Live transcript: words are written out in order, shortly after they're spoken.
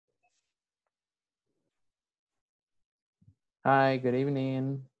Hi, good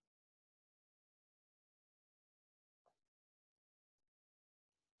evening.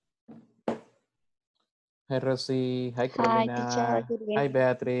 Hi, Rosie. Hi, Hi, teacher. Carolina. Good Hi, evening.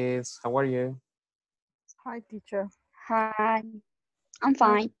 Beatriz. How are you? Hi, teacher. Hi, I'm Hi,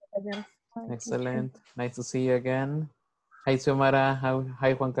 fine. compañeros. Hi, teacher. Excellent. Nice to see you again. Hi, Xiomara.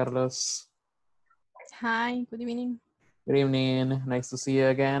 Hi, Juan Carlos. Hi, good evening. Good evening. Nice to see you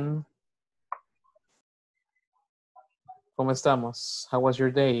again. ¿Cómo estamos? How was your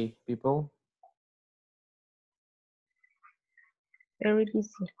day, people? Very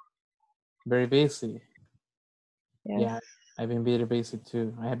busy. Very busy. Yes. Yeah, I've been very busy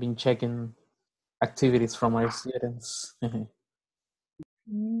too. I have been checking activities from our students.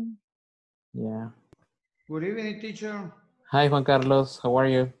 Mm. Yeah. Good evening, teacher. Hi, Juan Carlos. How are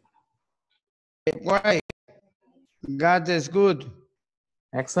you? Why? God is good.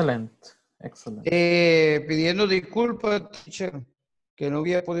 Excellent. Excellent. Pidiendo disculpas, teacher, que no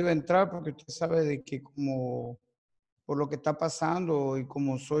había podido entrar porque usted sabe de que como por lo que está pasando y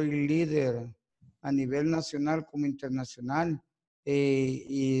como soy líder a nivel nacional como internacional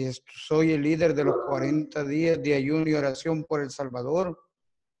y soy el líder de los 40 días de ayuno y oración por El Salvador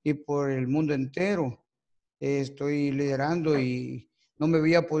y por el mundo entero. Estoy liderando y no me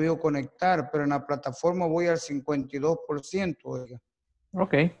había podido conectar, pero en la plataforma voy al 52%. Oiga.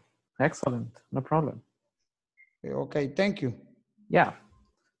 Okay. Excellent. No problem. Okay, thank you. Yeah.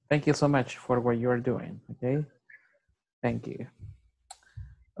 Thank you so much for what you're doing. Okay. Thank you.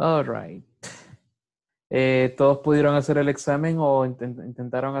 All right. ¿Todos pudieron hacer el examen o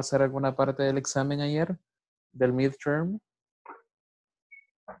intentaron hacer alguna parte del examen ayer? ¿Del midterm?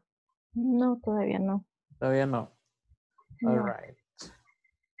 No, todavía no. Todavía no. All No. right.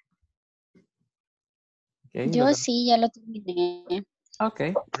 Okay, Yo sí, ya lo terminé. Ok,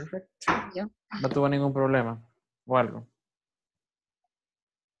 perfecto. Yo. No tuvo ningún problema o algo.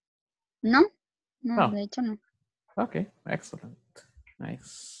 No, no, No. de hecho no. Okay, excellent.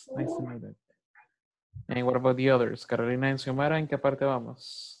 Nice. Nice to know that. And what about the others? Carolina y Xiomara, ¿en qué parte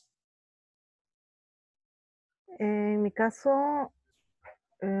vamos? En mi caso,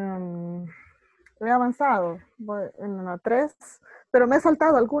 he avanzado. Voy en la 3, pero me he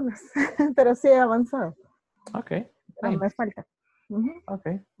saltado algunas, pero sí he avanzado. Okay. Pero me falta.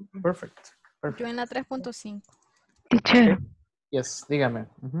 Okay, perfect. Yo en la 3.5. Okay. Teacher, Yes, dígame.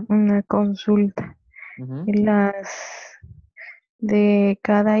 una consulta. Las de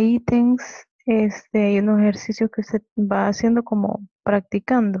cada ítems, hay unos ejercicios que usted va haciendo como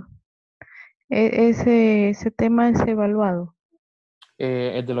practicando. Ese tema es evaluado.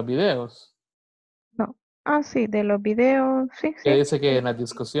 El de los videos. No. Ah, sí, de los videos, sí, Que sí. dice que en las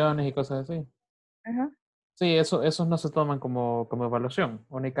discusiones y cosas así. Ajá. Sí, esos no se toman como evaluación.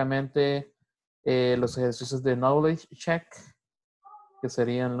 Únicamente los ejercicios de knowledge check, que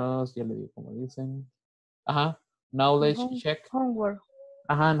serían los, ya le digo cómo dicen. Ajá, knowledge check. Homework.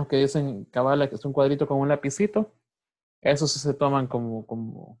 Ajá, los que dicen cabal, que es un cuadrito con un lapicito. Esos sí se toman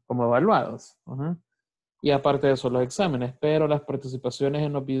como evaluados. Ajá. Y aparte de eso, los exámenes. Pero las participaciones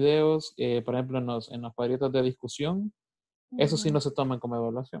en los videos, por ejemplo, en los cuadritos de discusión, eso sí no se toman como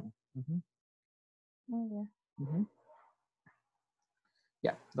evaluación.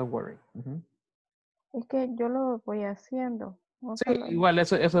 Yeah, don't worry. Es que yo lo voy haciendo. Sí, igual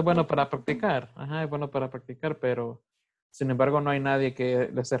eso es bueno para practicar. Ajá, es bueno para practicar, pero sin embargo no hay nadie que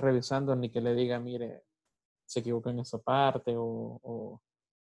le esté revisando ni que le diga, mire, se equivocó en esa parte o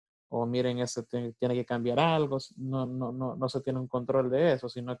miren, eso tiene que cambiar algo. No se tiene un control de eso,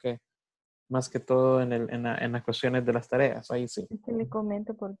 sino que más que todo en las cuestiones de las tareas. Ahí sí. Es que le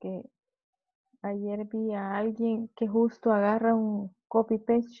comento porque ayer vi a alguien que justo agarra un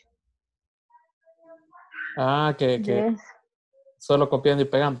copy-paste. Ah, que solo copiando y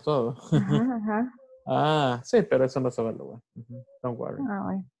pegando todo. Ajá. Ah, sí, pero eso no se evalúa. Don't worry. Ah,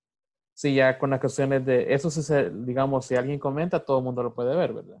 bueno. Sí, ya con las cuestiones de eso, sí digamos, si alguien comenta, todo el mundo lo puede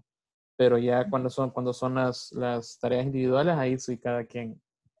ver, ¿verdad? Pero ya cuando son las tareas individuales, ahí sí cada quien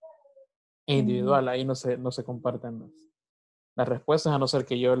es individual, ahí no se comparten las respuestas, a no ser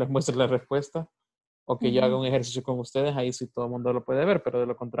que yo les muestre la respuesta o que yo haga un ejercicio con ustedes, ahí sí todo el mundo lo puede ver, pero de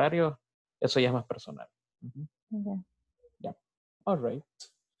lo contrario, eso ya es más personal. Ya. All right.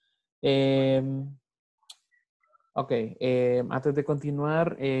 Ok, antes de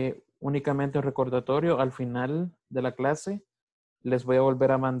continuar, únicamente un recordatorio al final de la clase. Les voy a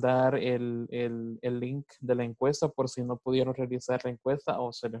volver a mandar el link de la encuesta por si no pudieron realizar la encuesta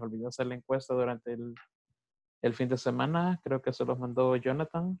o se les olvidó hacer la encuesta durante el fin de semana. Creo que se los mandó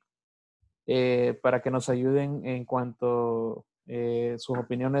Jonathan para que nos ayuden en cuanto sus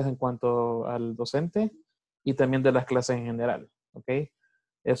opiniones en cuanto al docente y también de las clases en general, ¿ok?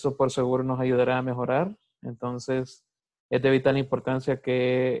 Eso por seguro nos ayudará a mejorar. Entonces, es de vital importancia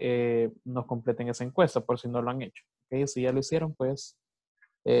que nos completen esa encuesta por si no lo han hecho, ¿ok? Si ya lo hicieron, pues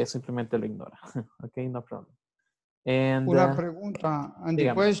simplemente lo ignora, ¿ok? No problem. And, Una pregunta, and the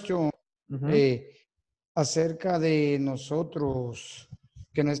dígame. question, Ujú. acerca de nosotros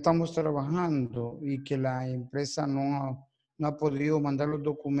que no estamos trabajando y que la empresa no ha podido mandar los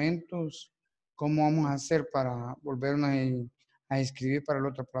documentos, ¿cómo vamos a hacer para volvernos a inscribir para la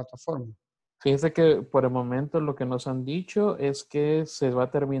otra plataforma? Fíjese que por el momento lo que nos han dicho es que se va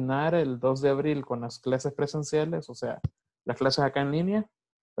a terminar el 2 de abril con las clases presenciales, o sea, las clases acá en línea,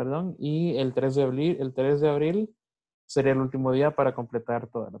 perdón, y el 3 de abril sería el último día para completar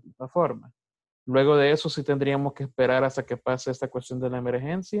toda la plataforma. Luego de eso sí tendríamos que esperar hasta que pase esta cuestión de la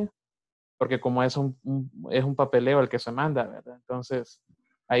emergencia, porque como es es un papeleo el que se manda, ¿verdad? Entonces,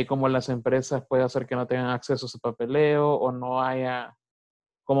 ahí como las empresas puede hacer que no tengan acceso a ese papeleo o no haya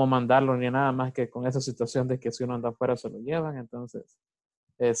cómo mandarlo ni nada más que con esa situación de que si uno anda afuera se lo llevan. Entonces,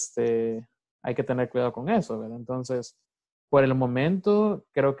 hay que tener cuidado con eso, ¿verdad? Entonces, por el momento,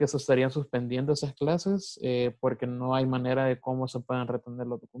 creo que se estarían suspendiendo esas clases porque no hay manera de cómo se puedan retener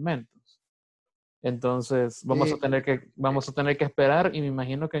los documentos. Entonces, vamos a tener que esperar y me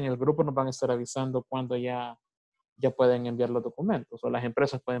imagino que en el grupo nos van a estar avisando cuando ya pueden enviar los documentos o las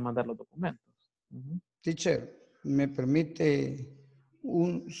empresas pueden mandar los documentos. Ujú. Teacher, ¿me permite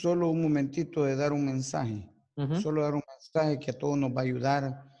solo un momentito de dar un mensaje? Ujú. Solo dar un mensaje que a todos nos va a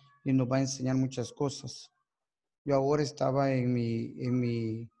ayudar y nos va a enseñar muchas cosas. Yo ahora estaba en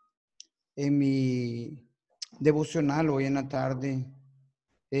mi devocional hoy en la tarde.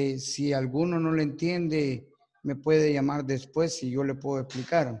 Si alguno no lo entiende, me puede llamar después y yo le puedo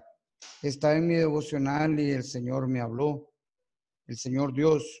explicar. Estaba en mi devocional y el Señor me habló. El Señor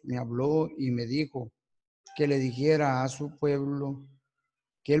Dios me habló y me dijo que le dijera a su pueblo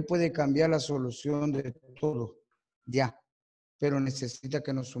que Él puede cambiar la solución de todo, ya, pero necesita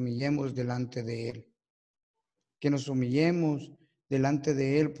que nos humillemos delante de Él. Que nos humillemos delante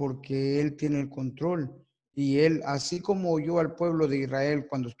de Él porque Él tiene el control. Y Él, así como oyó al pueblo de Israel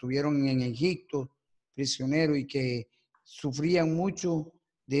cuando estuvieron en Egipto, prisionero, y que sufrían mucho,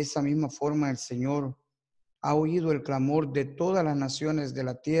 de esa misma forma el Señor ha oído el clamor de todas las naciones de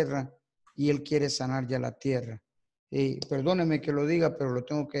la tierra y Él quiere sanar ya la tierra. Perdóneme que lo diga, pero lo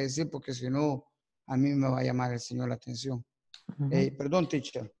tengo que decir porque si no, a mí me va a llamar el Señor la atención. Ujú. Perdón,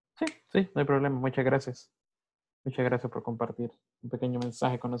 teacher. Sí, sí, no hay problema. Muchas gracias. Muchas gracias por compartir un pequeño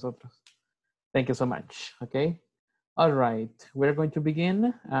mensaje con nosotros. Thank you so much. Okay. All right. We're going to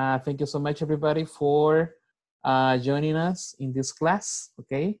begin. Thank you so much, everybody, for joining us in this class.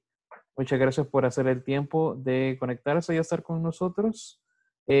 Okay. Muchas gracias por hacer el tiempo de conectarse y estar con nosotros.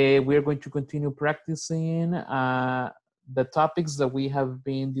 We are going to continue practicing the topics that we have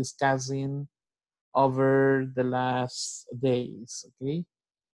been discussing over the last days. Okay.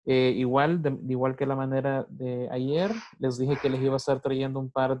 Igual que la manera de ayer, les dije que les iba a estar trayendo un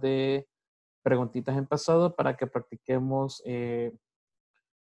par de preguntitas en pasado para que practiquemos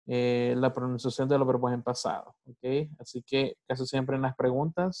la pronunciación de los verbos en pasado. ¿Okay? Así que casi siempre en las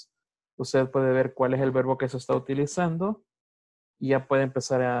preguntas usted puede ver cuál es el verbo que se está utilizando y ya puede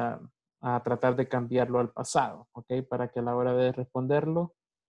empezar a tratar de cambiarlo al pasado. ¿Okay? Para que a la hora de responderlo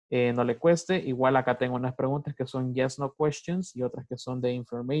no le cueste. Igual acá tengo unas preguntas que son yes, no questions y otras que son de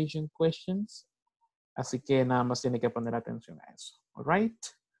information questions. Así que nada más tiene que poner atención a eso. All right.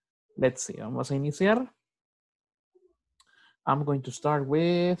 Let's see. Vamos a iniciar. I'm going to start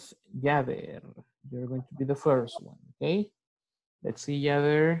with Yader. You're going to be the first one. Okay. Let's see,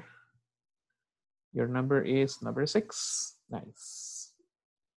 Yader. Your number is number 6. Nice.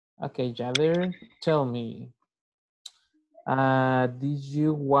 Okay, Yader, tell me. Did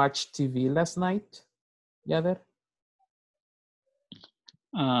you watch TV last night, Yader?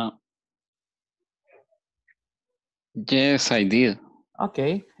 Yes, I did.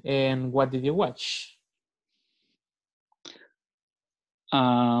 Okay, and what did you watch?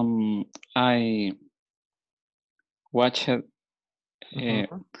 I watched The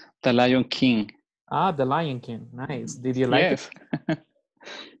Lion King. The Lion King. Nice. Did you like it?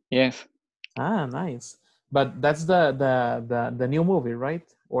 Yes. Yes. Nice. But that's the new movie, right?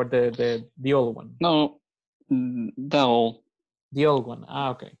 Or the old one? No, the old. The old one.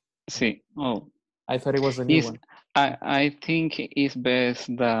 Okay. Sí. Oh. I thought it was the new one. I think it's best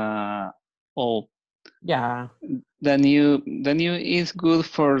the old. Yeah. The new is good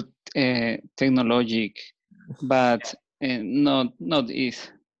for technology, but not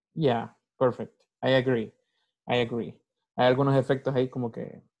is. Yeah, perfect. I agree. Hay algunos efectos ahí como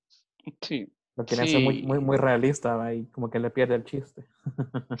que sí. Lo quieren hacer muy Sí, realista, ¿va? Y como que le pierde el chiste.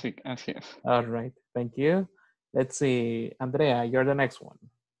 sí, así es. All right, thank you. Let's see, Andrea, you're the next one.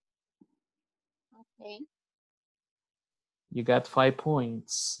 Okay. You got 5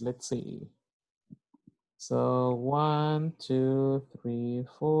 points. Let's see. So 1, 2, 3,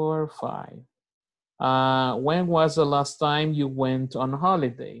 4, 5. When was the last time you went on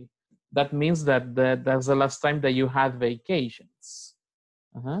holiday? That means that's the last time that you had vacations.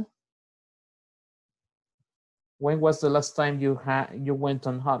 When was the last time you went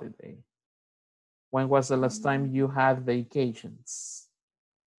on holiday? When was the last time you had vacations?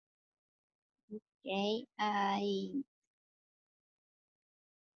 Okay. I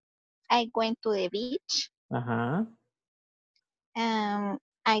went to the beach. Uh-huh.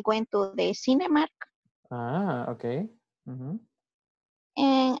 I went to the cinema Okay. Mm-hmm.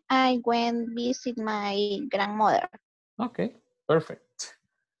 and I went visit my grandmother. Okay, perfect.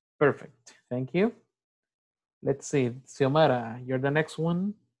 Perfect. Thank you. Let's see, Xiomara, you're the next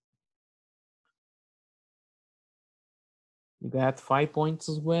one. You got 5 points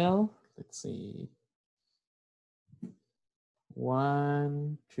as well. Let's see.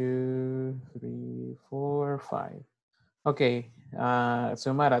 1, 2, 3, 4, 5. Okay,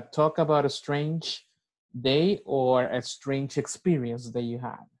 Xiomara, talk about a strange day or a strange experience that you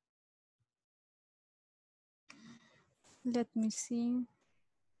had. Let me see.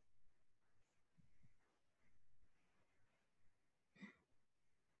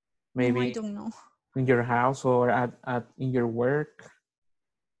 No, I Maybe don't know. in your house or in your work.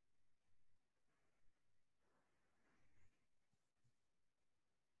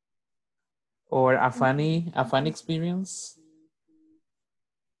 Or a funny experience.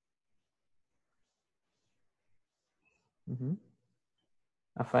 Mm-hmm.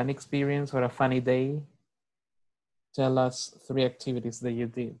 A funny experience or a funny day. Tell us 3 activities that you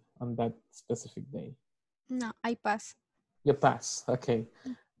did on that specific day. No, I pass. You pass. Okay.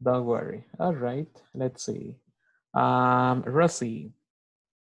 Don't worry. All right. Let's see. Rosie.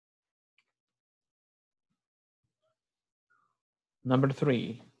 Number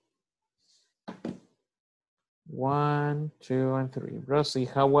 3. 1, 2, and 3. Rosie,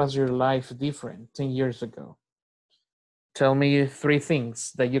 how was your life different 10 years ago? Tell me 3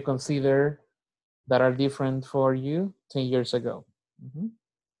 things that you consider that are different for you 10 years ago. Mm-hmm.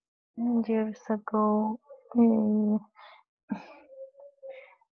 10 years ago, uh,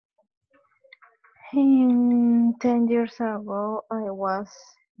 10 years ago, I was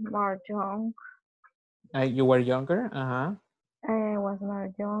more young. You were younger? Uh-huh. I was more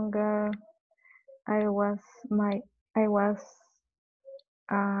younger. I was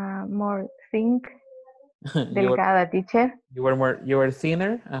more thin, delgada, teacher. You were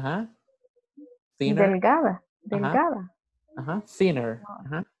thinner? Uh-huh. Thinner? Delgada, Uh-huh. delgada. Uh-huh. Thinner.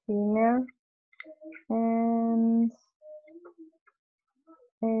 Uh-huh. Thinner.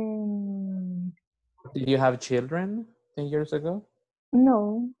 And Did you have children 10 years ago?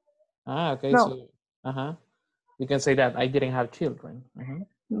 no, Okay, no, so you can say that I didn't have children.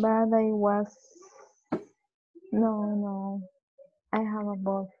 but I was, no, I have a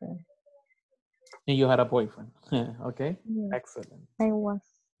boyfriend. And you had a boyfriend. Okay, Yes, excellent. I was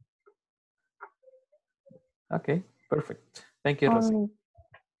Okay, perfect. Thank you, Rosie. only,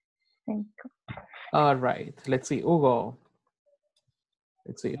 thank you. All right, let's see, Hugo.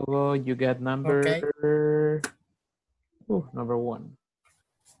 Let's see, Hugo, you get number, number 1.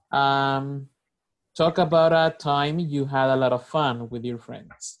 Talk about a time you had a lot of fun with your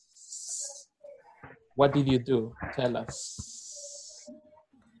friends. What did you do? Tell us.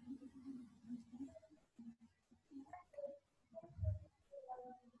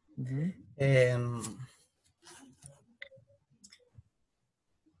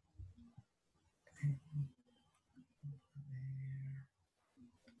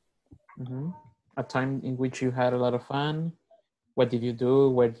 A time in which you had a lot of fun. What did you do?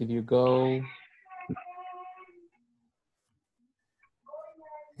 Where did you go?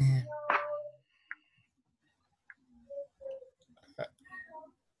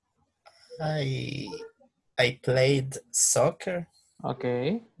 I played soccer.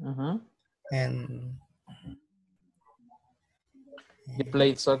 Okay. And you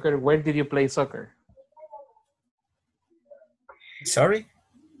played soccer. Where did you play soccer? Sorry?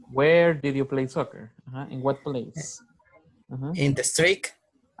 Where did you play soccer? In what place? In the street.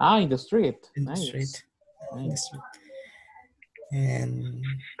 In the street. In nice. the street. Nice. In the street. And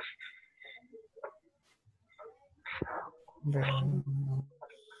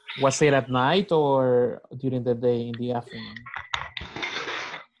was it at night or during the day in the afternoon?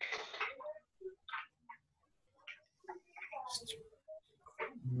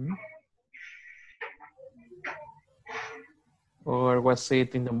 Or was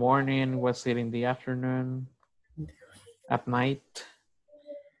it in the morning? Was it in the afternoon? At night?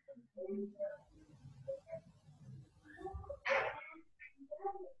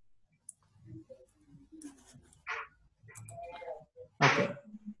 Okay,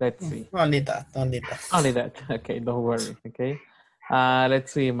 let's see. Only that, only that. Only that. Okay, don't worry. Okay.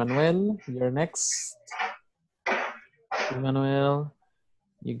 Let's see, Manuel, you're next. Manuel,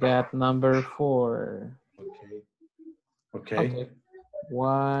 you got number 4. Okay. Okay. Okay.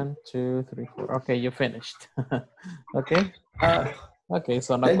 1, 2, 3, 4. Okay, you finished. Okay. Okay,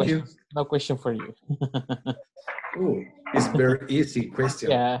 so no Thank question. you. No question for you. Ooh, it's very easy question.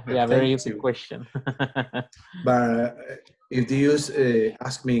 Yeah, very Thank easy you. question. But if you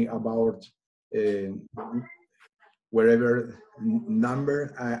ask me about wherever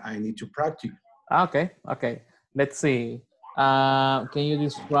number, I need to practice. Okay, okay. Let's see. Can you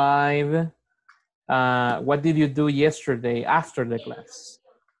describe what did you do yesterday after the class?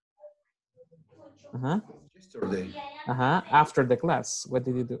 Yesterday. After the class, what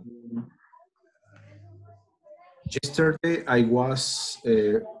did you do? Yesterday, I was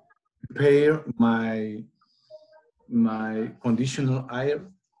prepare my conditional air.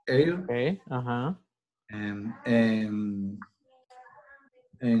 Okay. And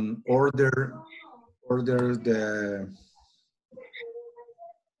order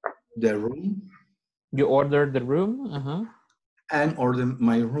the room. You ordered the room. And order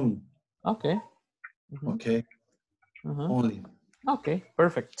my room. Okay. Okay. Only. Okay.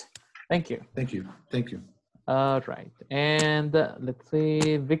 Perfect. Thank you. Thank you. Thank you. All right. And let's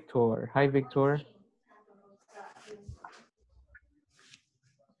see, Victor. Hi, Victor.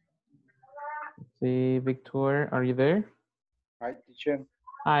 Let's see, Victor, are you there? Hi, teacher.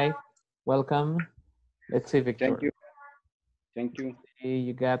 Hi. Welcome. Let's see, Victor. Thank you. Thank you. Okay,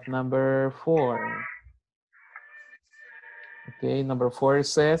 you got number 4. Okay, number 4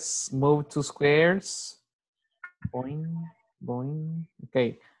 says move to squares. Boing, boing.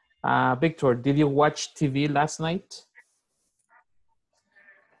 Okay. Victor, did you watch TV last night?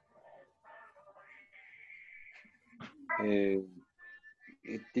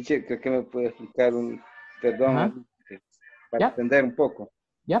 Teacher, creo que me puede explicar perdón, para entender un poco.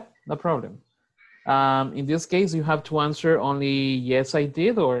 Yep, no problem. In this case, you have to answer only yes, I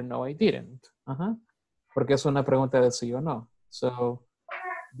did or no, I didn't. Porque es una pregunta de sí o no. So,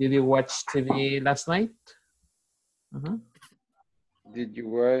 did you watch TV last night? Did you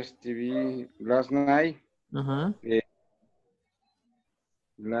watch TV last night?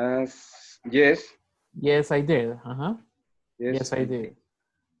 Yes. Yes, I did. Yes, I did.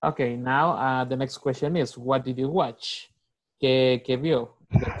 Okay, now the next question is, what did you watch? ¿Qué vio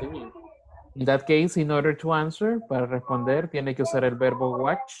en la TV? In that case, in order to answer, para responder, tiene que usar el verbo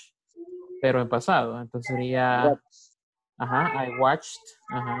watch, pero en pasado. Entonces sería, I watched,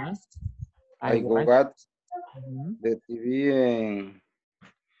 I watched the TV en,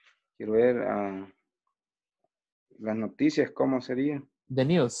 quiero ver, las noticias, ¿cómo sería? The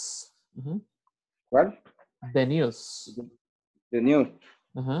news. ¿Cuál? The news. The news.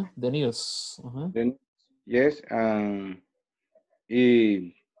 The news. Yes,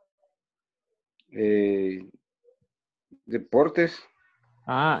 y deportes.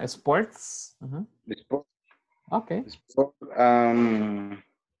 Sports. Sport. Okay. Sport,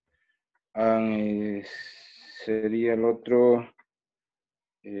 sería el otro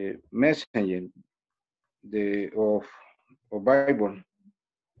Messenger of Bible.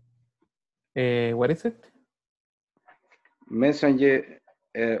 What is it? Messenger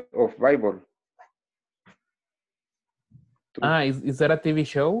of Bible. Is that a TV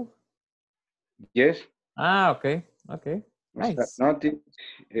show? Yes. Okay. Okay. Nice. Nothing.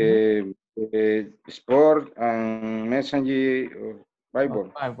 Sport and Messenger of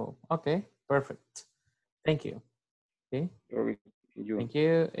Bible. Bible. Okay. Perfect. Thank you. Okay. Thank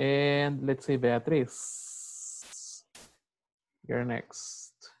you. And let's see, Beatriz. You're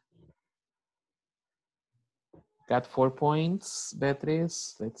next. Got 4 points,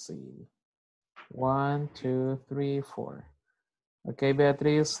 Beatriz. Let's see. 1, 2, 3, 4. Okay,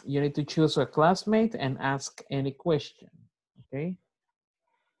 Beatriz, you need to choose a classmate and ask any question. Okay.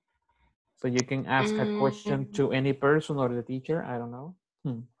 So you can ask a question to any person or the teacher. I don't know.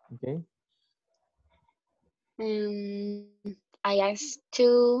 Okay. I asked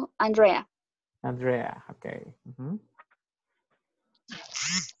to Andrea. Andrea, okay.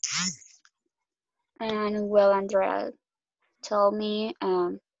 And well, Andrea, tell me,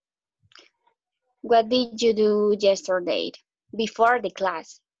 what did you do yesterday before the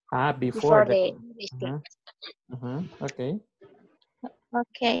class? Before the class. Okay.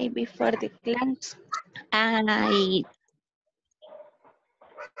 Okay, before the class, I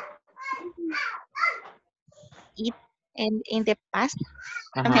eat in the past.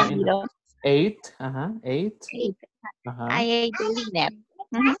 I Ajá. me olvidó. Ate. Ajá. Ate. Ate. Ajá. I ate the dinner.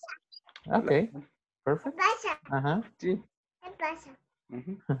 Ujú. Okay. Perfect. Ajá. Sí.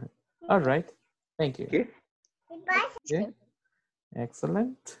 All right. Thank you. ¿Qué? Okay.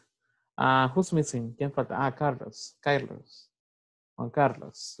 Excellent. Who's missing? ¿Quién falta? Carlos. Carlos. Juan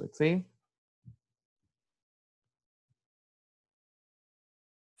Carlos. Let's see.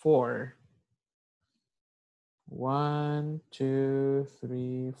 4. 1, 2,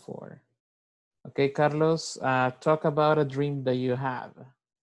 3, 4. Okay, Carlos, talk about a dream that you have.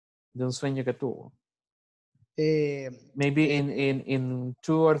 De un sueño que tuvo. Maybe in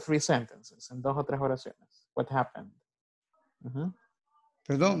 2 or 3 sentences. En 2 o 3 oraciones. What happened?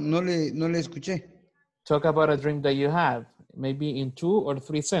 Perdón, no le escuché. Talk about a dream that you have. Maybe in 2 or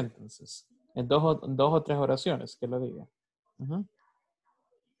 3 sentences. En 2 o 3 oraciones, que lo diga. No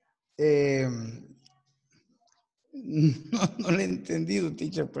le he entendido,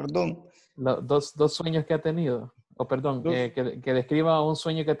 teacher, perdón. Dos sueños que ha tenido. O perdón, que describa un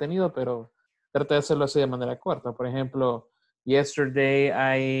sueño que ha tenido, pero trata de hacerlo así de manera corta. Por ejemplo, yesterday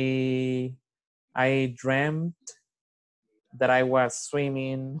I dreamt that I was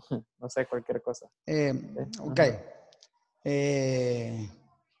swimming. No sé, cualquier cosa. Ok.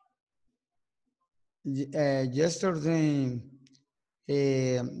 Yesterday,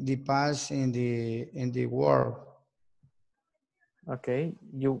 the past in the world. Okay,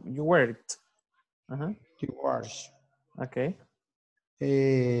 you worked. The words. Okay.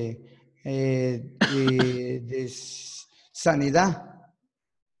 Sanidad.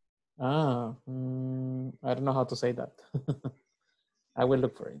 I don't know how to say that. I will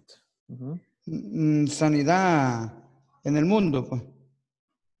look for it. Sanidad en el mundo, pues.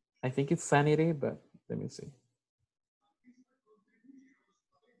 I think it's sanity, but let me see.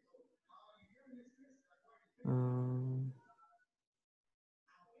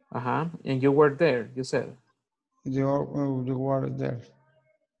 And you were there, you said. The word there.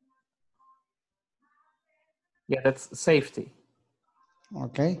 Yeah, that's safety.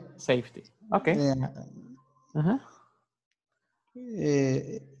 Okay. Safety. Okay.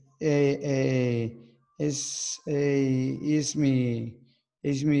 Es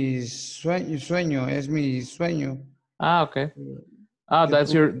mi sueño, es mi sueño. Okay.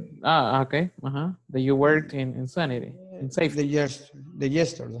 That's your, okay. That you worked in sanity, in safety. The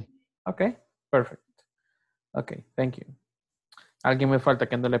yesterday. Okay, perfect. Okay, thank you. Alguien me falta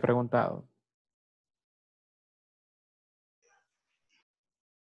que no le he preguntado.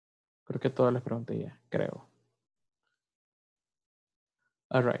 Creo que todas les pregunté ya, creo.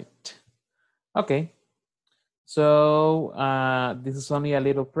 All right. Okay. So, this is only a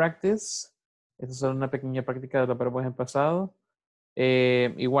little practice. Esta es solo una pequeña práctica de los verbos en pasado.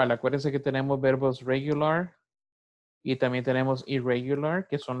 Igual, acuérdense que tenemos verbos regular y también tenemos irregular,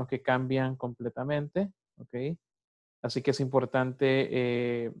 que son los que cambian completamente. Ok. Así que es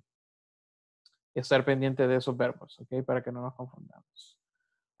importante estar pendiente de esos verbos, ok, para que no nos confundamos.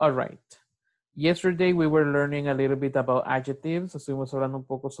 All right. Yesterday we were learning a little bit about adjectives. Estuvimos hablando un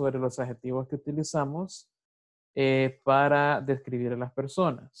poco sobre los adjetivos que utilizamos para describir a las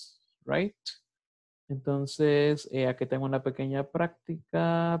personas, right? Entonces, aquí tengo una pequeña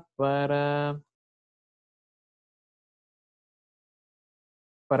práctica para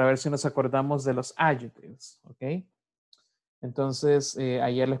ver si nos acordamos de los adjectives, ¿ok? Entonces,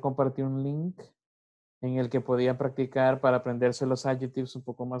 ayer les compartí un link en el que podían practicar para aprenderse los adjectives un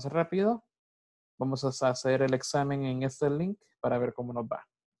poco más rápido. Vamos a hacer el examen en este link para ver cómo nos va,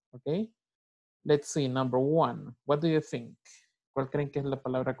 ¿ok? Let's see, number 1. What do you think? ¿Cuál creen que es la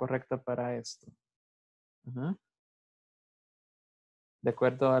palabra correcta para esto? De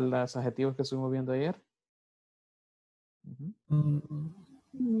acuerdo a los adjetivos que estuvimos viendo ayer.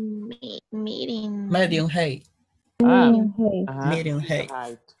 Medium. Medium height. Medium height.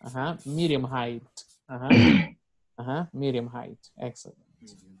 Medium height. Medium height. Excellent.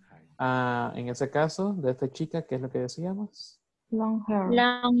 En ese caso, de esta chica, ¿qué es lo que decíamos? Long hair.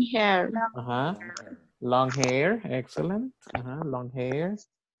 Long hair. Long hair. Excellent. Long hair.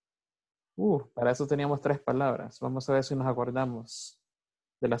 Para eso teníamos 3 palabras. Vamos a ver si nos acordamos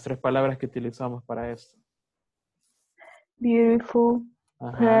de las 3 palabras que utilizamos para esto. Beautiful.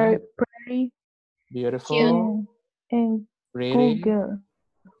 Pretty. Beautiful. And pretty. good girl.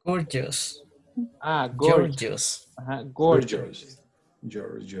 Gorgeous. Gorgeous. Gorgeous.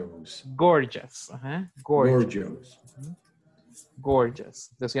 Gorgeous. Gorgeous.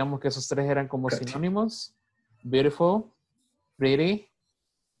 Gorgeous. Decíamos que esos 3 eran como sinónimos. Beautiful, pretty,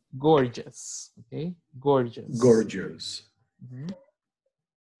 gorgeous. Okay, gorgeous. Gorgeous.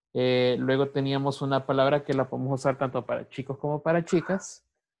 Luego teníamos una palabra que la podemos usar tanto para chicos como para chicas,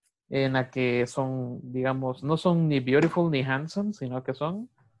 en la que son, digamos, no son ni beautiful ni handsome, sino que son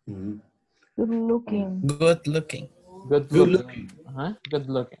Good looking. Good looking. good Good looking. looking. Ajá, good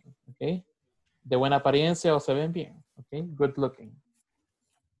looking. Okay. De buena apariencia o se ven bien. Okay, good looking.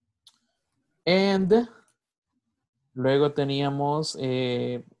 And luego teníamos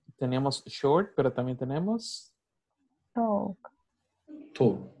short, pero también tenemos Tall.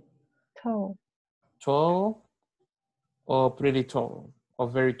 Tall. Tall. tall o pretty tall o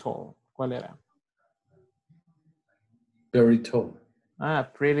very tall. ¿Cuál era? Very tall.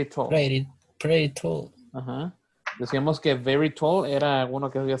 Pretty tall. Pretty tall. Ajá. Decíamos que very tall era uno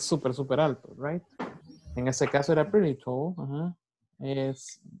que era súper, súper alto, right? En ese caso era pretty tall. Ajá.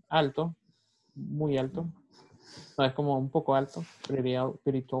 Es alto, muy alto. No, es como un poco alto,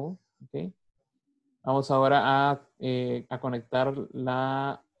 pretty tall. Okay. Vamos ahora a conectar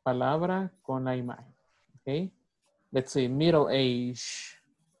la palabra con la imagen. Okay. Let's see, middle age.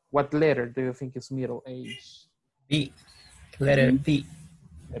 What letter do you think is middle age? B. Letter B.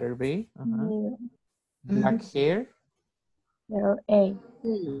 Letter B. Middle. Black hair. Letter A.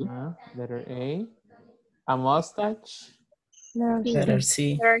 Letter A. A mustache. Letter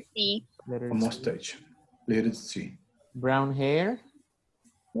C. Thirty. Letter A mustache. Letter C. Brown hair.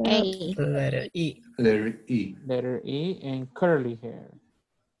 A. Letter E. Letter E. Letter E. And curly hair.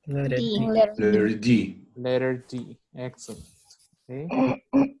 Letter D. D. Letter D. Letter D. Excellent. Okay.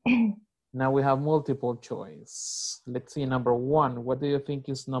 Now we have multiple choice. Let's see, number one. What do you think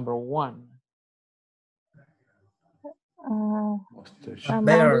is number one? Mustache. A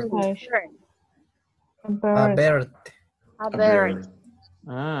Bird. mustache. A A bird. bird. A A bird.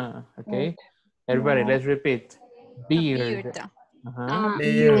 bird. Okay. Everybody, let's repeat. Beard. Beard.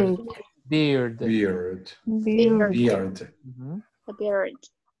 Beard. Beard. Beard. Beard. Beard. A bird.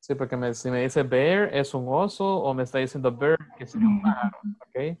 Sí, porque si me dice bear, ¿es un oso o me está diciendo bird, que es un pájaro?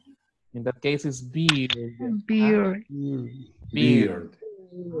 Okay. In that case, it's beard. Beard. Beard.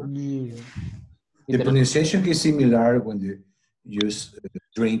 The pronunciation is similar when you use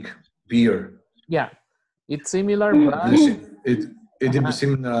drink beer. Yeah, it's similar, but It is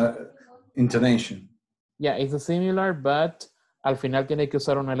similar intonation. yeah, it's similar, but al final tiene que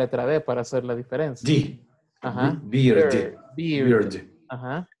usar una letra D para hacer la diferencia. D. Ajá. Beard. Beard. Beard.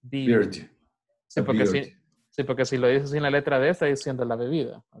 Ajá. Beard. Beard. Sí, porque beard. sí, porque si lo dices sin la letra D, está diciendo la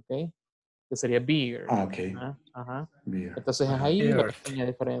bebida, ¿ok? Que sería beer. Ok. Ajá. Beard. Entonces es ahí la Beard. pequeña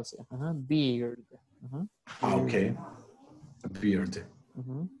diferencia. Ajá. Beard. Ajá. Okay. Beard.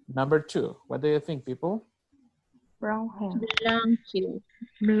 Number two. What do you think, people? Brown hair. Long hair.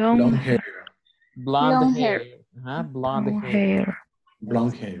 Long hair. Blonde Long hair. hair. Ajá. Blonde hair.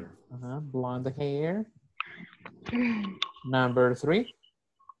 Blonde hair. Ajá. Blonde hair. Number three.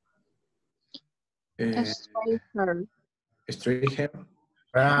 Straight hair. Straight hair.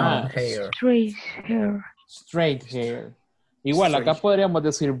 Brown hair. Straight hair. Straight hair. Igual, acá Straight. podríamos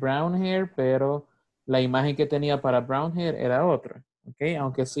decir brown hair, pero la imagen que tenía para brown hair era otra. ¿Ok?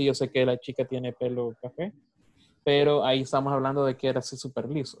 Aunque sí, yo sé que la chica tiene pelo café, pero ahí estamos hablando de que era así súper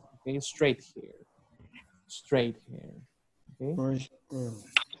liso. ¿Ok? Straight hair. Straight hair. ¿Ok?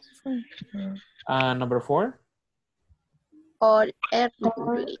 Number four. Or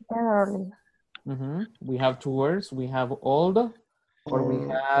elderly. Elderly. We have two words. We have old or we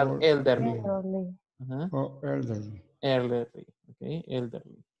have elderly. Elderly. Elderly. Elderly. Okay,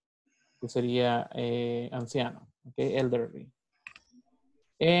 elderly. Que sería anciano. Okay, elderly.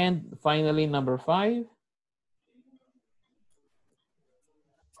 And finally, number five.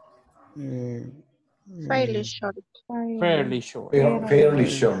 Fairly short. Fairly short. Fairly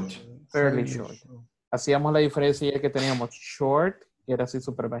short. Fairly short. Hacíamos la diferencia ya que teníamos short, que era así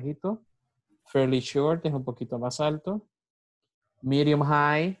súper bajito. Fairly short es un poquito más alto. Medium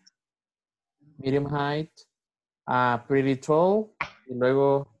height. Medium height. Pretty tall. Y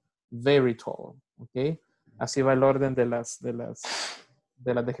luego very tall. ¿Ok? Así va el orden de las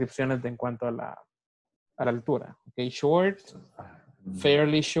descripciones en cuanto a la altura. ¿Ok? Short.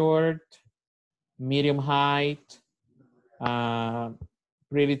 Fairly short. Medium height.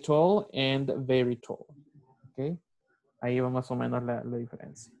 Pretty tall and very tall. ¿Ok? Ahí va más o menos la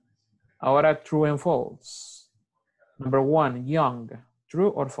diferencia. Ahora, true and false. Number one, young. True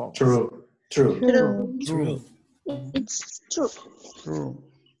or false? True. True. True. True. It's true. True.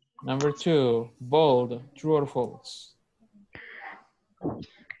 Number two, bold. True or false?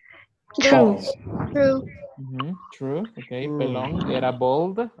 True. False. True. True. Ok. Pelón era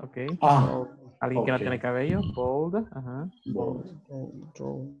bold. Ok. Alguien que no okay. tiene cabello. Bold. Ajá. Bold.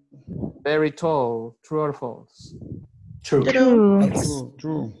 True. Very tall. True or false? True. True. Yes.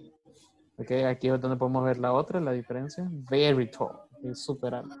 True. Ok, aquí es donde podemos ver la otra, la diferencia. Very tall. Es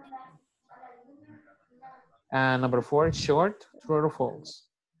súper alto. And number 4, short. True or false?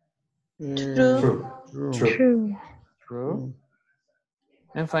 True. True. True. True. True. True.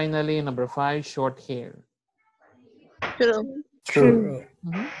 And finally, number 5, short hair. True. True.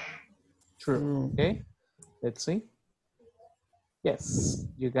 Mhm. True. Okay, let's see. Yes,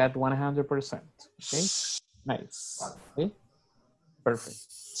 you got 100%. Okay, nice. Okay,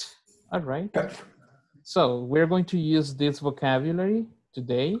 perfect. All right. Perfect. So we're going to use this vocabulary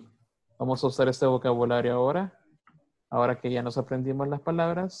today. Vamos a usar este vocabulario ahora. Ahora que ya nos aprendimos las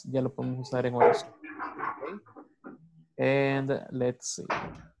palabras, ya lo podemos usar en oración. Okay. And let's see.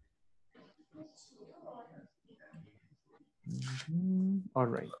 All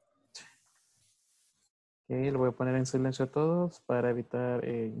right. Okay, lo voy a poner en silencio a todos para evitar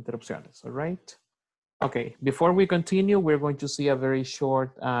interrupciones. All right. Okay, before we continue, we're going to see a very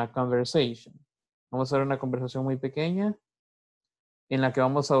short conversation. Vamos a hacer una conversación muy pequeña en la que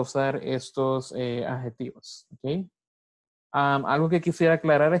vamos a usar estos adjetivos. Okay. Algo que quisiera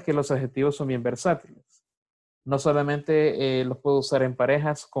aclarar es que los adjetivos son bien versátiles. No solamente los puedo usar en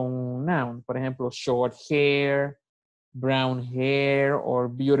parejas con noun, por ejemplo, short hair, brown hair, or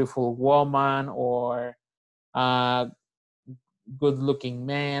beautiful woman, or good looking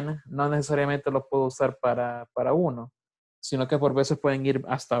man. No necesariamente los puedo usar para uno, sino que por veces pueden ir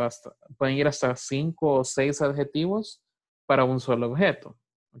hasta 5 o 6 adjetivos para un solo objeto.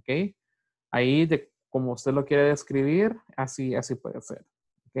 ¿Ok? Ahí, como usted lo quiere describir, así puede ser.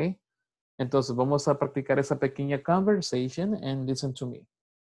 ¿Ok? Entonces, vamos a practicar esa pequeña conversation and listen to me.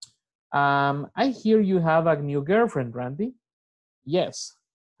 I hear you have a new girlfriend, Randy. Yes,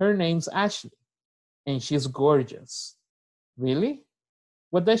 her name's Ashley, and she's gorgeous. Really?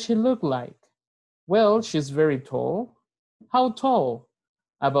 What does she look like? Well, she's very tall. How tall?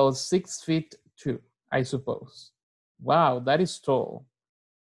 About 6'2", I suppose. Wow, that is tall.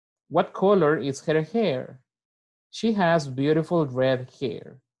 What color is her hair? She has beautiful red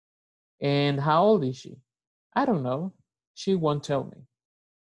hair. And how old is she? I don't know. She won't tell me.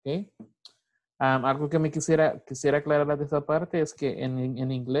 Okay. Algo que me quisiera aclarar de esta parte es que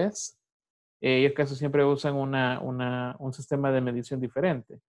en inglés ellos casi siempre usan un sistema de medición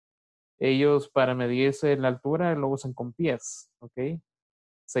diferente. Ellos para medirse la altura lo usan con pies, ¿ok?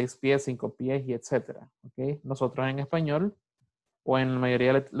 6 pies, 5 pies y etcétera, ¿ok? Nosotros en español o en la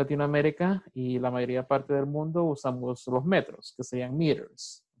mayoría de Latinoamérica y la mayoría parte del mundo usamos los metros, que serían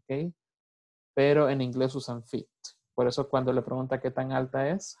meters, ¿ok? Pero en inglés usan feet. Por eso cuando le pregunta qué tan alta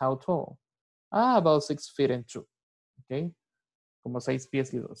es, how tall? About 6 feet and 2, ¿ok? Como 6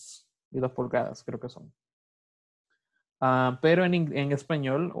 pies y 2 pulgadas creo que son. Pero en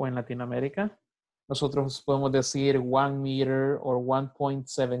español o en Latinoamérica, nosotros podemos decir 1 meter o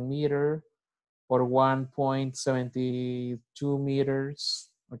 1.7 meter o 1.72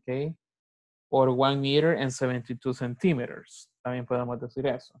 meters, ¿ok? O 1 meter and 72 centímetros. También podemos decir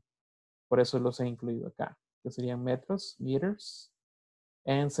eso. Por eso los he incluido acá, que serían metros, meters,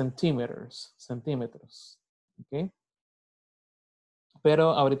 and centímetros, ¿ok?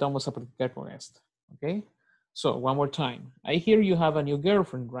 Pero ahorita vamos a practicar con esto, ¿ok? So, one more time. I hear you have a new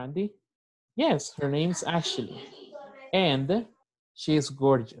girlfriend, Randy. Yes, her name's Ashley. And she's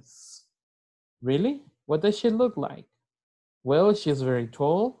gorgeous. Really? What does she look like? Well, she's very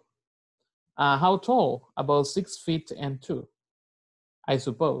tall. How tall? About 6 feet and 2, I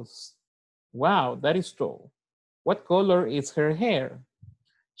suppose. Wow, that is tall. What color is her hair?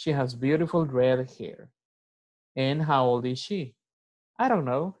 She has beautiful red hair. And how old is she? I don't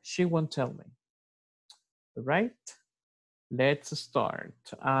know. She won't tell me. All right? Let's start.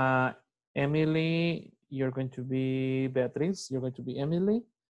 Emily, you're going to be Beatriz. You're going to be Emily.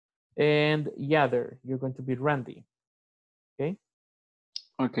 And Yader, you're going to be Randy. Okay?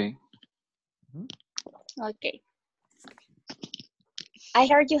 Okay. Okay. I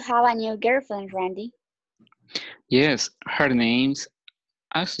heard you have a new girlfriend, Randy. Yes, her name's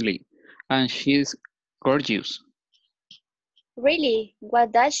Ashley, and she's gorgeous. Really?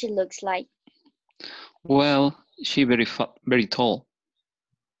 What does she look like? Well, she's very tall,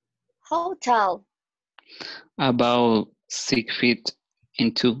 How tall? about 6 feet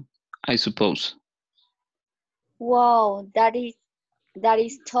and 2, I suppose. Wow, that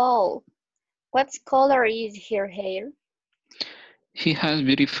is tall. What color is her hair? She has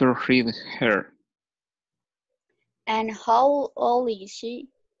beautiful red hair. And how old is she?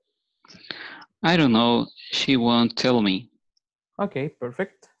 I don't know. She won't tell me. Okay,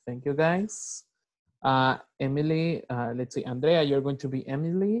 perfect. Thank you, guys. Emily, let's see, Andrea, you're going to be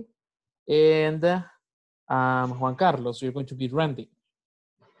Emily. And Juan Carlos, you're going to be Randy.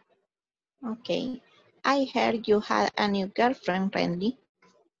 Okay. I heard you had a new girlfriend, Randy.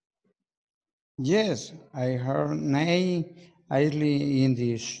 Yes, I heard Nay early in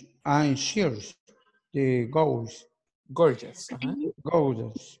the shears, the goals. Gorgeous.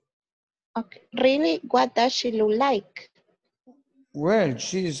 Goals. Okay. Really? What does she look like? Well,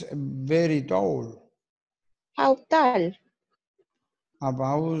 she's very tall. How tall?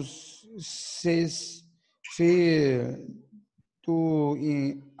 About 6 feet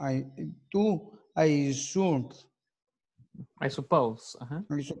 2 I should. I suppose.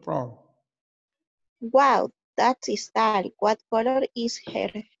 I suppose. Wow, that is tall. What color is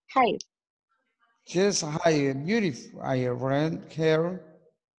her hair? She's beautiful. I red hair.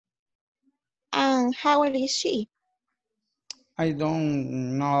 And how old is she? I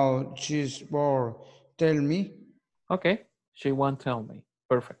don't know. She's born. Tell me. Okay, she won't tell me.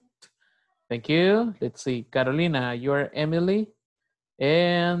 Perfect. Thank you. Let's see. Carolina, you're Emily.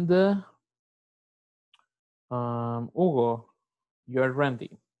 And Hugo, you're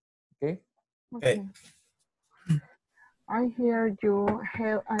Randy. Okay? Okay. I hear you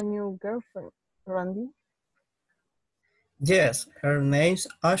have a new girlfriend, Randy. Yes, her name's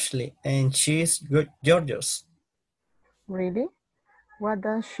Ashley and she's gorgeous. Really? What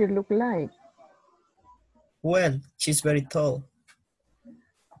does she look like? Well, she's very tall.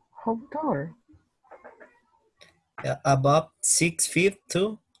 How tall? About 6 feet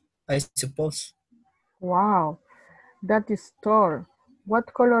too, I suppose. Wow, that is tall.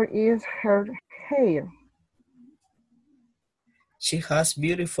 What color is her hair? She has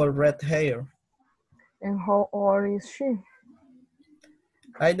beautiful red hair. And how old is she?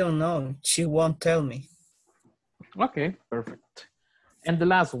 I don't know. She won't tell me. Okay, perfect. And the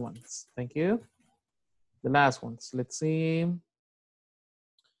last ones. Thank you. The last ones. Let's see.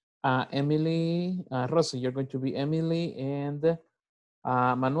 Emily, Rosie, you're going to be Emily, and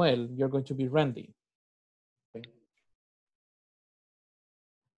Manuel, you're going to be Randy. Okay.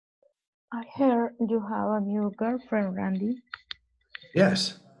 I heard you have a new girlfriend, Randy.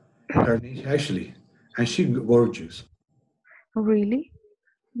 Yes, her name is Ashley, and she's gorgeous. Really?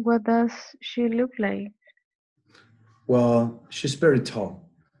 What does she look like? Well, she's very tall,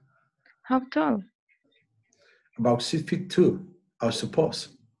 How tall? about 6 feet 2, I suppose.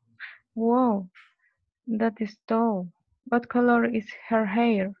 Wow, that is tall. What color is her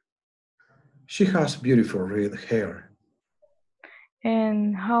hair? She has beautiful red hair.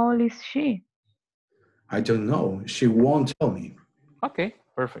 And how old is she? I don't know. She won't tell me. Okay,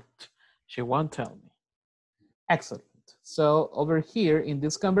 perfect. She won't tell me. Excellent. So over here in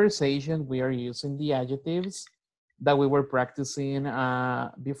this conversation, we are using the adjectives that we were practicing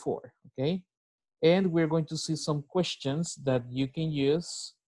before, okay? And we're going to see some questions that you can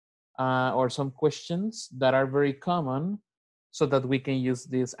use or some questions that are very common so that we can use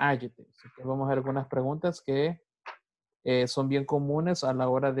these adjectives. Okay, vamos a ver algunas preguntas que son bien comunes a la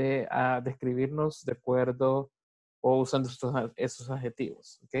hora de describirnos de acuerdo o usando estos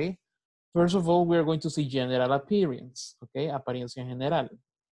adjetivos. Okay. First of all, we're going to see general appearance. Okay, apariencia general.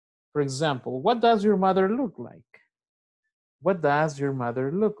 For example, what does your mother look like? What does your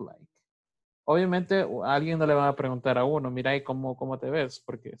mother look like? Obviamente, alguien no le va a preguntar a uno, mira, ¿y cómo te ves?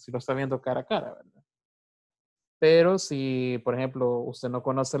 Porque si lo está viendo cara a cara, ¿verdad? Pero si, por ejemplo, usted no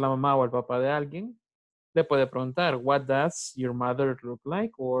conoce a la mamá o el papá de alguien, le puede preguntar, what does your mother look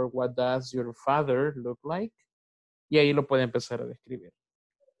like? Or what does your father look like? Y ahí lo puede empezar a describir.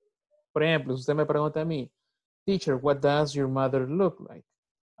 Por ejemplo, si usted me pregunta a mí, teacher, what does your mother look like?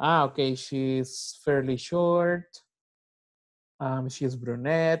 Ah, okay, she's fairly short. She's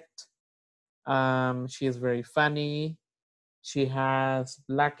brunette. She is very funny. She has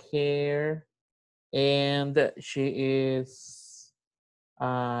black hair. And she is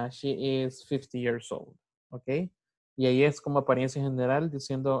 50 years old. ¿Ok? Y ahí es como apariencia general,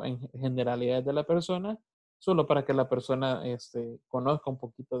 diciendo en generalidades de la persona, solo para que la persona conozca un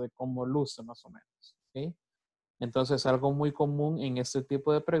poquito de cómo luce más o menos. ¿Ok? Entonces, algo muy común en este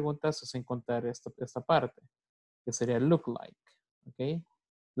tipo de preguntas es encontrar esta parte, que sería look like. ¿Ok?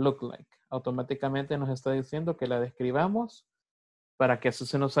 Look like. Automáticamente nos está diciendo que la describamos para que así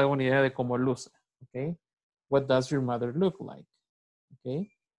se nos haga una idea de cómo luce. ¿Ok? What does your mother look like? ¿Ok?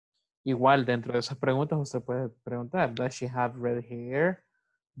 Igual dentro de esas preguntas usted puede preguntar, does she have red hair?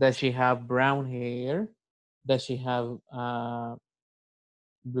 Does she have brown hair? Does she have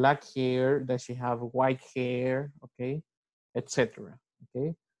black hair? Does she have white hair? ¿Ok? Etcétera.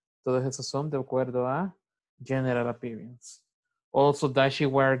 ¿Ok? Todos esos son de acuerdo a general appearance. Also, does she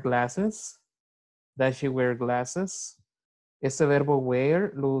wear glasses? Does she wear glasses? Ese verbo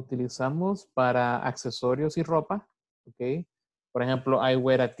wear lo utilizamos para accesorios y ropa, ¿ok? Por ejemplo, I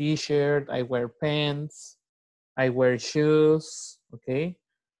wear a t-shirt, I wear pants, I wear shoes, ¿ok?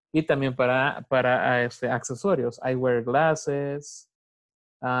 Y también para accesorios, I wear glasses,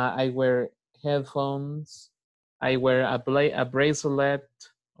 I wear headphones, I wear a bracelet,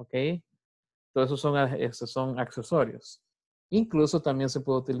 ¿ok? Todos esos son accesorios. Incluso también se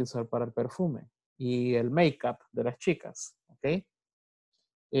puede utilizar para el perfume y el make-up de las chicas, ¿ok?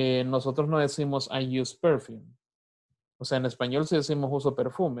 Nosotros no decimos I use perfume. O sea, en español sí decimos uso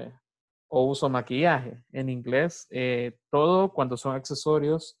perfume o uso maquillaje. En inglés, todo cuando son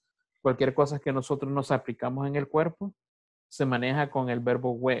accesorios, cualquier cosa que nosotros nos aplicamos en el cuerpo, se maneja con el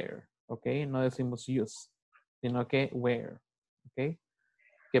verbo wear, ¿ok? No decimos use, sino que wear, ¿ok?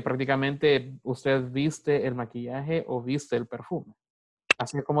 Que prácticamente usted viste el maquillaje o viste el perfume.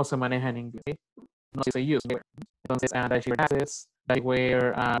 Así es como se maneja en inglés. No dice use, wear. Entonces, I wear glasses, I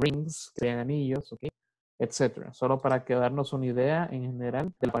wear rings, que sean anillos, ¿ok? Etcétera. Solo para que darnos una idea en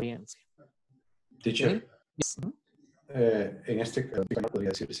general de la apariencia. Teacher, ¿Okay? Yes. en este caso podría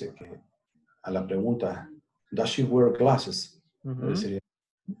decirse que a la pregunta, does she wear glasses? Sería,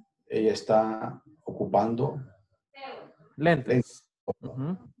 ella está ocupando lentes.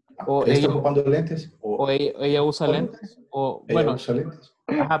 O ¿Ella está ella, ocupando lentes? o ella usa lentes. O, ella bueno, usa lentes.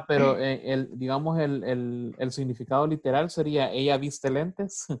 ajá, pero digamos el significado literal sería ella viste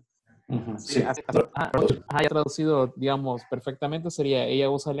lentes. Sí, Sí. ya traducido, digamos, perfectamente sería ella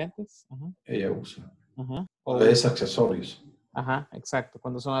usa lentes. Ajá. Ella usa. Ajá. O es accesorios. Ajá, exacto.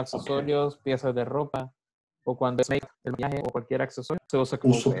 Cuando son accesorios, piezas de ropa, o cuando es make, el maquillaje o cualquier accesorio, se usa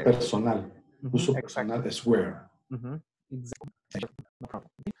como uso wear. personal. Uso personal es wear. Exactly. No problem.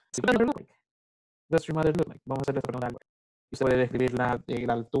 Does your mother look like? Vamos a hacer esta pregunta algo. Usted puede describir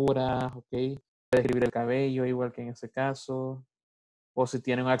la altura, ¿ok? Puede describir el cabello, igual que en ese caso. O si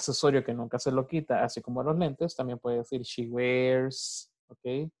tiene un accesorio que nunca se lo quita, así como los lentes, también puede decir she wears,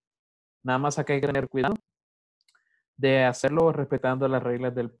 ¿ok? Nada más acá hay que tener cuidado de hacerlo respetando las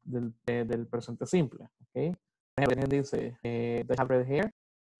reglas del presente simple, ¿ok? Por ejemplo, dice, does have red hair?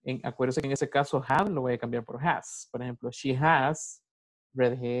 Acuérdense que en ese caso have lo voy a cambiar por has. Por ejemplo, she has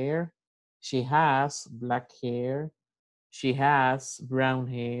red hair, she has black hair, she has brown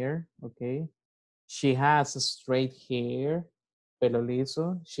hair, ¿ok? She has straight hair, pelo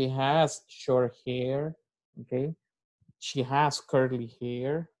liso. She has short hair, ¿ok? She has curly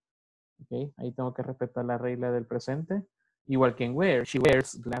hair, ¿ok? Ahí tengo que respetar la regla del presente. Igual que en wear, she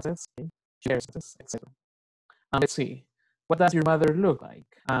wears glasses, ¿ok? She wears glasses, etc. Let's see. What does your mother look like?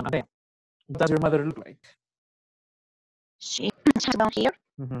 Adele, what does your mother look like? She has brown hair.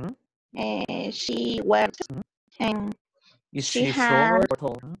 She wears and Is she short or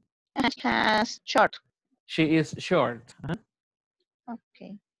tall? has short. She is short.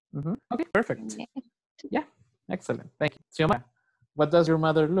 Okay. Okay, perfect. Yeah, excellent. Thank you. Xiomara, what does your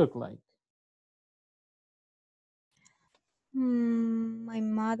mother look like? My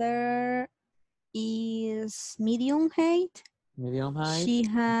mother is medium height. Medium height. She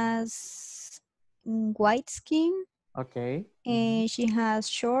has white skin. Okay. And she has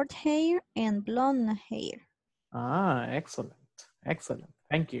short hair and blonde hair. Excellent. Excellent.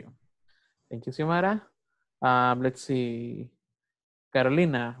 Thank you. Thank you, Xiomara. Let's see.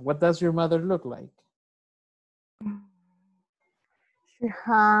 Carolina, what does your mother look like? She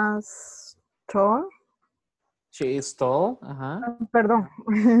has tall. She is tall. Perdón.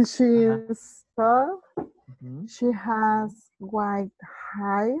 She is tall. She has white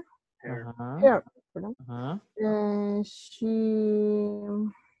hair. She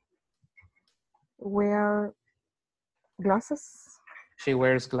wears glasses. She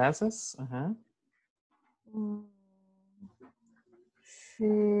wears glasses.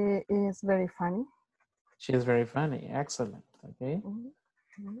 She is very funny. She is very funny. Excellent. Okay.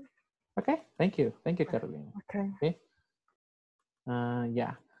 Okay. Thank you. Thank you, Carolina. Okay.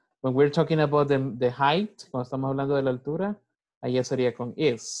 Yeah. When we're talking about the height, cuando estamos hablando de la altura, allá sería con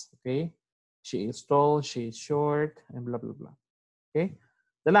is. Okay. She is tall, she is short, and blah, blah, blah. Okay.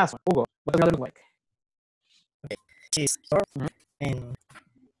 The last one, Hugo, what does your mother look like? Okay. She's short and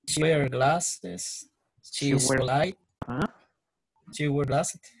she wears glasses. She's polite. She wears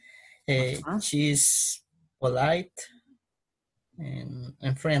glasses. She's polite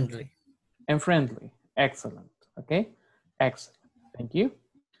and friendly. And friendly. Excellent. Okay. Excellent. Thank you.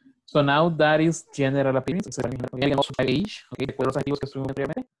 So now that is general appearance. Also age. Okay. Después de los adjetivos que estuvimos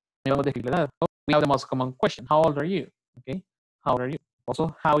anteriormente, vamos a describir la edad. We have the most common question. How old are you? Okay. How old are you?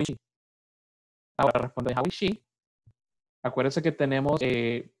 Also, how is she? Ahora responde, how is she? Acuérdense que tenemos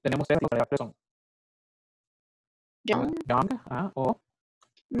tres para la persona. young, or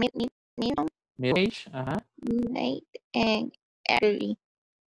mid, mid-age, late, and early.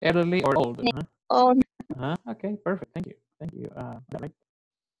 elderly or old. Old. Okay, perfect. Thank you. Thank you. Right.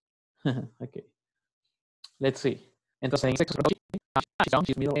 Okay. Let's see. Entonces, en sexo, she's young,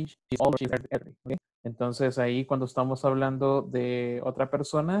 she's middle-aged, she's older, she's elderly. Okay. Entonces, ahí cuando estamos hablando de otra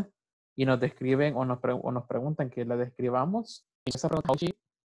persona y nos describen o nos preguntan que la describamos, en esa pregunta, ahí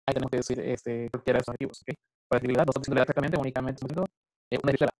tenemos que decir cualquiera de esos adjetivos. Okay. Para describirla, nosotros diciéndole exactamente, únicamente, una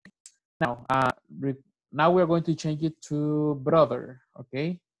descripción. Now we are going to change it to brother.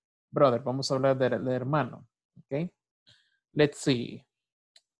 Okay. Brother, vamos a hablar de hermano. Okay. Let's see.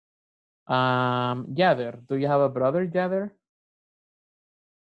 Gather, do you have a brother, Gather?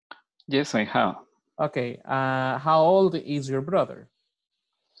 Yes, I have. Okay. How old is your brother?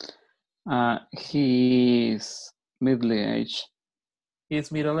 He is middle-aged.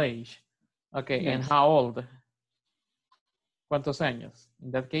 He's middle-aged. Okay. Yes. And how old? ¿Cuántos años?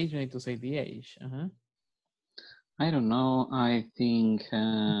 In that case, you need to say the age. I don't know. I think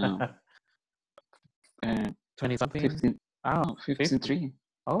 20 something. 15, Oh, 53.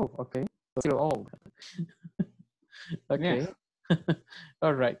 Oh, okay. Still old. Okay. Yes.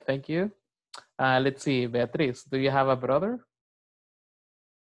 All right. Thank you. Let's see, Beatriz, do you have a brother?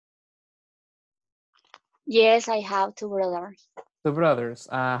 Yes, I have two brothers. Two brothers.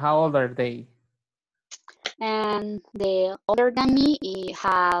 How old are they? And the older than me, he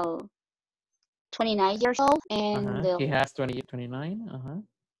have 29 years old, and He has 29.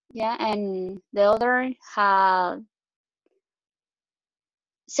 yeah, and the other have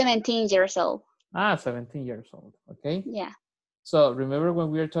 17 years old. 17 years old. Okay. Yeah. So remember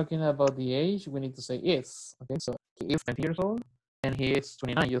when we are talking about the age, we need to say is. Okay. So he is 20 years old and he is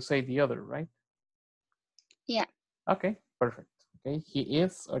 29. You say the other, right? Yeah. Okay. Perfect. Okay. He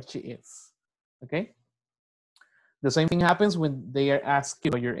is or she is. Okay. The same thing happens when they are asked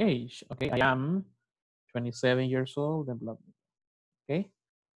you your age. Okay. I am 27 years old and blah, blah. Okay.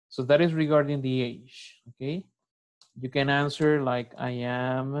 So that is regarding the age. Okay. You can answer like I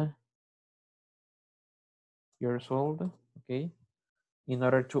am years old. Okay. In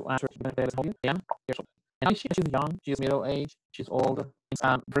order to answer, I am years old. And she's young, she's middle age, she's old.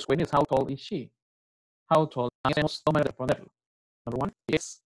 First question is how tall is she? How tall? Hacemos toma de responderlo. Number one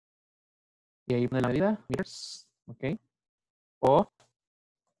is, y ahí pone la medida, meters, okay. O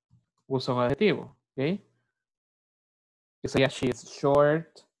uso un adjetivo, okay. Que sería she is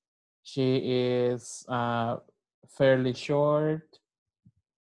short, she is fairly short,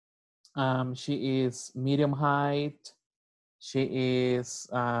 she is medium height, she is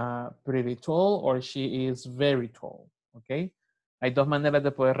pretty tall, or she is very tall, okay. Hay dos maneras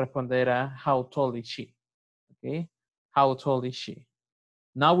de poder responder a how tall is she, okay. How tall is she?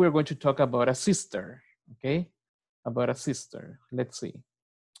 Now we're going to talk about a sister, okay. About a sister. Let's see.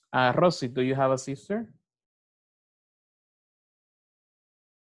 Rosie, do you have a sister?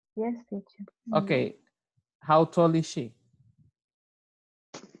 Yes, teacher. Okay. How tall is she?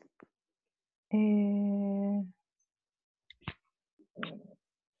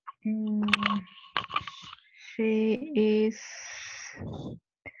 She is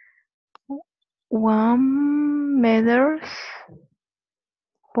 1 meter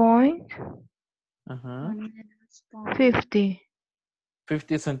point 50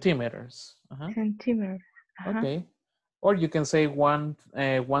 centimeters. centimeters. Okay. Or you can say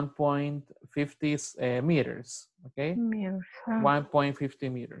 1.50 meters. Okay. Meters.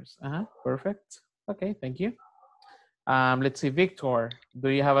 1.50 meters. Perfect. Okay, thank you. Let's see, Victor. Do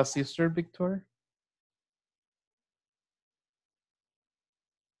you have a sister, Victor?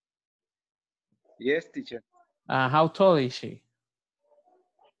 Yes, teacher. How tall is she?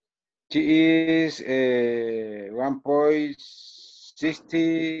 She is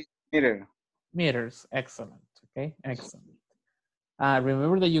 1.60 meters. Excellent. Okay, excellent.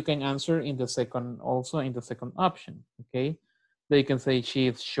 Remember that you can answer in the second, also in the second option. Okay, so you can say she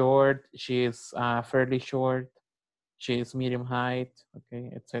is short, she is fairly short, she is medium height,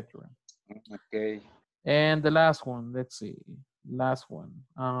 okay, etc. Okay. And the last one, let's see, last one.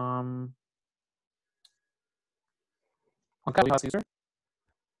 Okay, sister.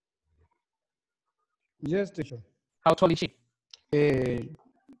 Yes, teacher. How tall is she? She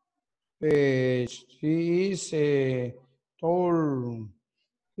is tall.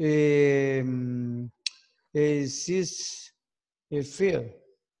 6 feet.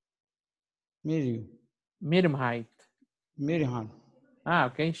 Medium. Medium height. Medium height.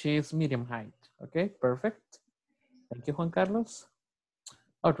 Okay, she is medium height. Okay, perfect. Thank you, Juan Carlos.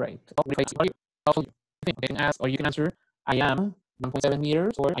 All right. You can ask, or you can answer, I am 1.7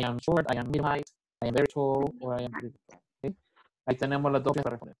 meters, or I am short, I am medium height, I am very tall or I am pretty tall. Okay. Ahí tenemos las dos opciones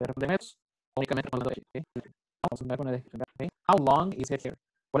para responder. Te responden estos, únicamente con las dos. Okay. Vamos a ver una descripción. Okay. How long is it here?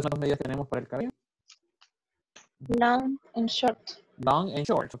 ¿Cuáles son las medidas que tenemos para el cabello? Long and short. Long and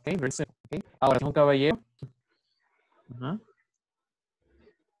short. Okay, very simple. Okay. Ahora, es un caballero. Ajá.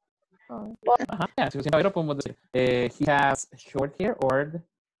 Ajá. Yeah, si es un caballero, podemos decir he has short hair, or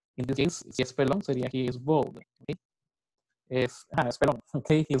in this case, si es pelón, sería he is bald. Okay. Es pelón.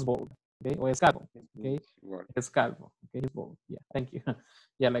 Okay, he is bald. Okay, o es calvo. Okay, es calvo. Okay, he's bald. Yeah, thank you.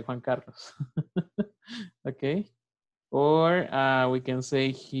 Yeah, like Juan Carlos. Okay. Or we can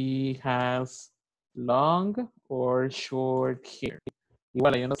say he has long or short hair.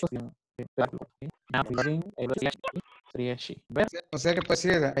 Igual hay una opción. Sería she. O sea que puede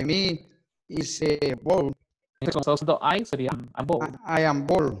ser, I mean, is bald. Entonces, como estamos usando I, sería I'm bald. I am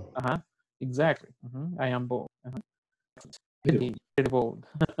bald. Ajá. Exactly. I am bald. Pretty bold.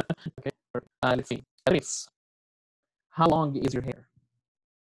 Okay. Let's see. Chris, how long is your hair?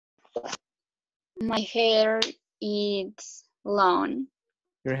 My hair is long.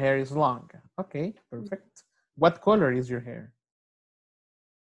 Your hair is long. Okay, perfect. What color is your hair?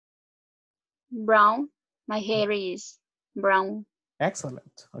 Brown. My hair is brown.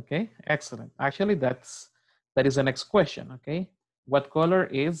 Excellent. Okay, excellent. Actually, that is the next question. Okay, what color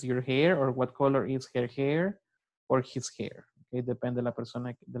is your hair, or what color is her hair or his hair? Okay, depende de la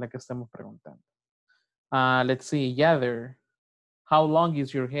persona de la que estemos preguntando. Let's see, Yather. How long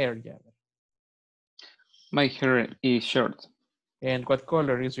is your hair, Yather? My hair is short. And what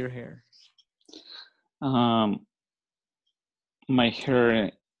color is your hair? My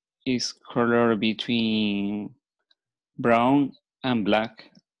hair is color between brown and black.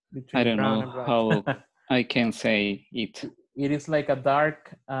 I don't know how I can say it. It is like a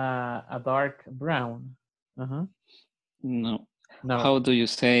dark brown. No. How do you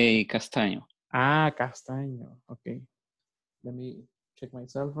say castaño? Castaño. Okay. Let me check my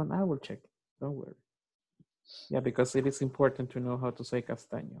cell phone. I will check. Don't worry. Yeah, because it is important to know how to say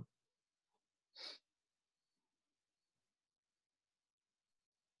castaño.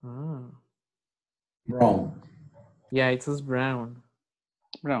 Brown. Yeah, it says brown.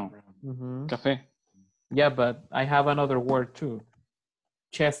 Brown. Café. Yeah, but I have another word too.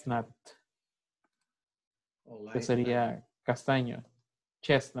 Chestnut. Que sería castaño.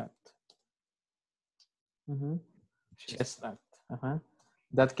 Chestnut. Chestnut.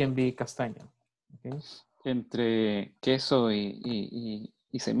 That can be castaño. Okay. Entre queso y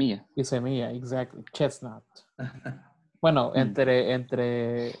semilla. Y semilla, exactly. Chestnut. Bueno,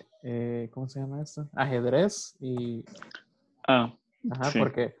 entre ¿cómo se llama esto? Ajedrez y... sí.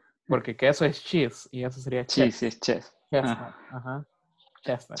 porque queso es cheese y eso sería cheese. Es cheese.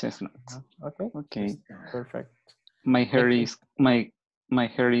 Chestnut. Chestnut. Okay. Perfect. My hair is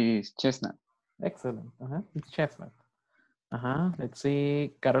chestnut. Excellent. It's chestnut. Let's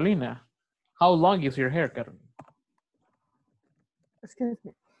see, Carolina. How long is your hair, Carolina? Excuse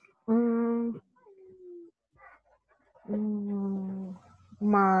me.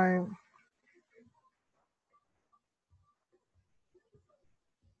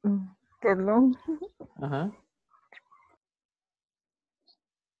 Perdón.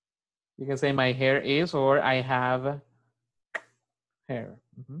 You can say my hair is, or I have hair.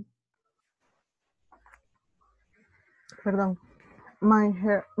 Perdón. My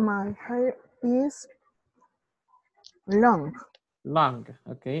hair is long. Long,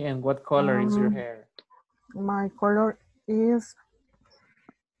 okay. And what color is your hair? My color is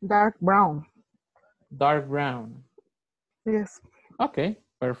dark brown. Dark brown. Yes. Okay,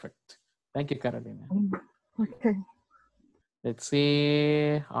 perfect. Thank you, Carolina. Okay. Let's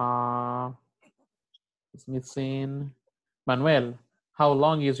see. It's missing. Manuel, how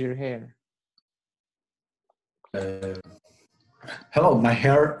long is your hair? Hello, my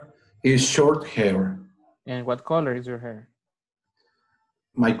hair is short hair. And what color is your hair?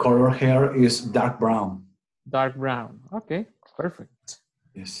 My color hair is dark brown. Dark brown. Okay, perfect.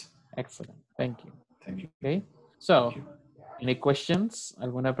 Yes. Excellent. Thank you. Thank you. Okay. So, any questions?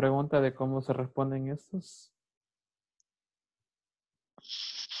 ¿Alguna pregunta de cómo se responden estos?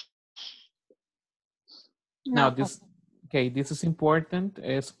 No. Now, this is important.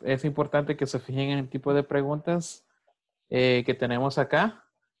 Es importante que se fijen en el tipo de preguntas que tenemos acá,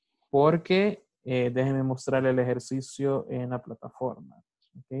 porque déjenme mostrarle el ejercicio en la plataforma.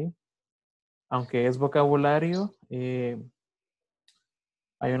 Okay. Aunque es vocabulario, hay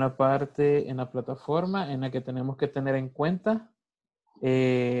una parte en la plataforma en la que tenemos que tener en cuenta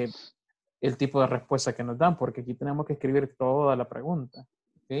el tipo de respuesta que nos dan, porque aquí tenemos que escribir toda la pregunta.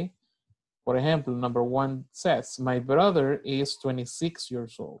 Okay. Por ejemplo, number 1 says, my brother is 26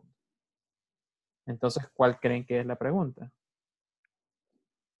 years old. Entonces, ¿cuál creen que es la pregunta?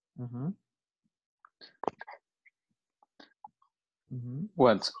 Ujú. Ujú.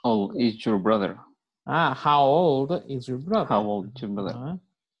 What old is your brother? Ah, how old is your brother? How old is your brother? Ajá.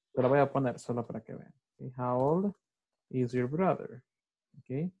 Te lo voy a poner solo para que vean. Okay. How old is your brother?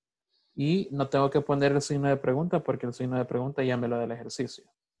 Okay. Y no tengo que poner el signo de pregunta porque el signo de pregunta ya me lo da el ejercicio.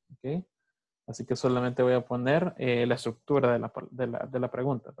 Okay. Así que solamente voy a poner la estructura de la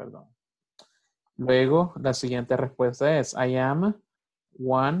pregunta, perdón. Luego, la siguiente respuesta es, I am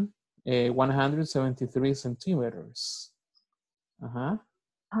 173 centimeters. Ajá.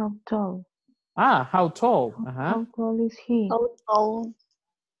 How tall? Ah, how tall. Ajá. How tall is he? How tall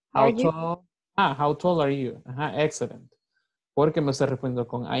How are you? tall? Ah, how tall are you? Ajá, excellent. Porque me está respondiendo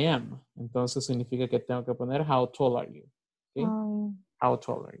con I am. Entonces significa que tengo que poner how tall are you. Okay? How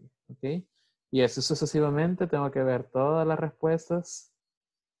tall are you? Okay. Y así sucesivamente tengo que ver todas las respuestas.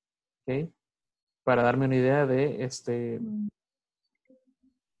 Okay. Para darme una idea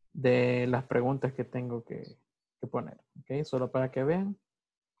de las preguntas que tengo que poner. Okay. Solo para que vean.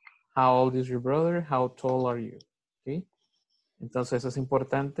 How old is your brother? How tall are you? Okay. Entonces eso es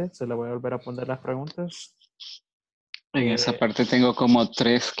importante. Se le voy a volver a poner las preguntas. En esa parte tengo como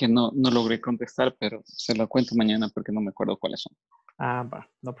 3 que no logré contestar, pero se lo cuento mañana porque no me acuerdo cuáles son. Ah, va,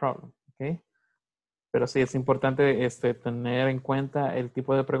 no problem. Okay. Pero sí es importante tener en cuenta el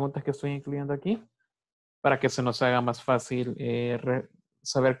tipo de preguntas que estoy incluyendo aquí para que se nos haga más fácil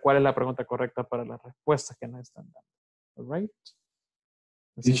saber cuál es la pregunta correcta para las respuestas que nos están dando. All right?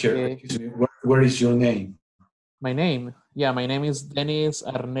 Así Teacher, que, excuse me, what is your name? my name is Denis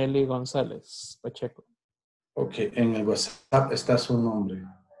Arnelli González Pacheco. Ok, en el WhatsApp está su nombre.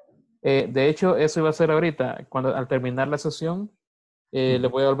 De hecho, eso iba a ser ahorita. Al terminar la sesión, le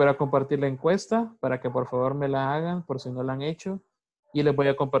voy a volver a compartir la encuesta para que por favor me la hagan por si no la han hecho. Y les voy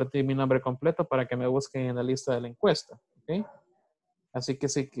a compartir mi nombre completo para que me busquen en la lista de la encuesta. ¿Okay? Así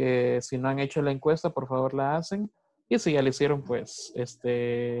que si no han hecho la encuesta, por favor la hacen. Y si ya la hicieron, pues,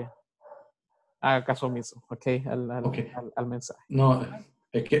 haga caso omiso, ¿ok? Al mensaje. No,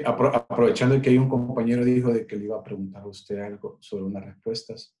 es que aprovechando que hay un compañero dijo de que le iba a preguntar a usted algo sobre unas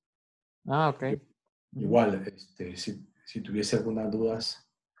respuestas. Ah, ok. Igual, si tuviese algunas dudas,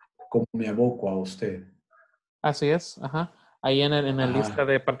 ¿cómo me aboco a usted? Así es, ajá. Ahí en la lista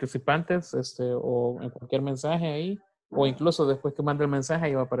de participantes, o en cualquier mensaje ahí, o incluso después que mande el mensaje,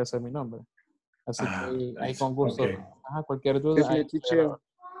 ahí va a aparecer mi nombre. Así que ahí con gusto, ajá, cualquier duda. Ahí Teacher.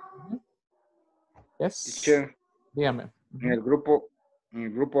 Yes. Teacher. Dígame. En el grupo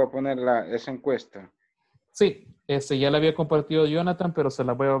va a poner esa encuesta. Sí, ya la había compartido Jonathan, pero se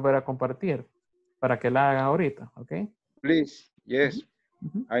la voy a volver a compartir para que la hagan ahorita, ¿ok? Please, yes.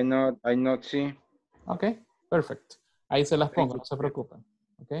 I not see. Ok, perfect. Ahí se las pongo, no se preocupen.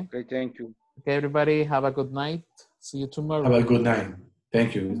 Okay? Okay, thank you. Okay, everybody, have a good night. See you tomorrow. Have a good night.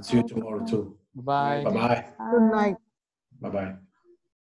 Thank you. See you tomorrow too. Bye. Bye-bye. Good night. Bye-bye.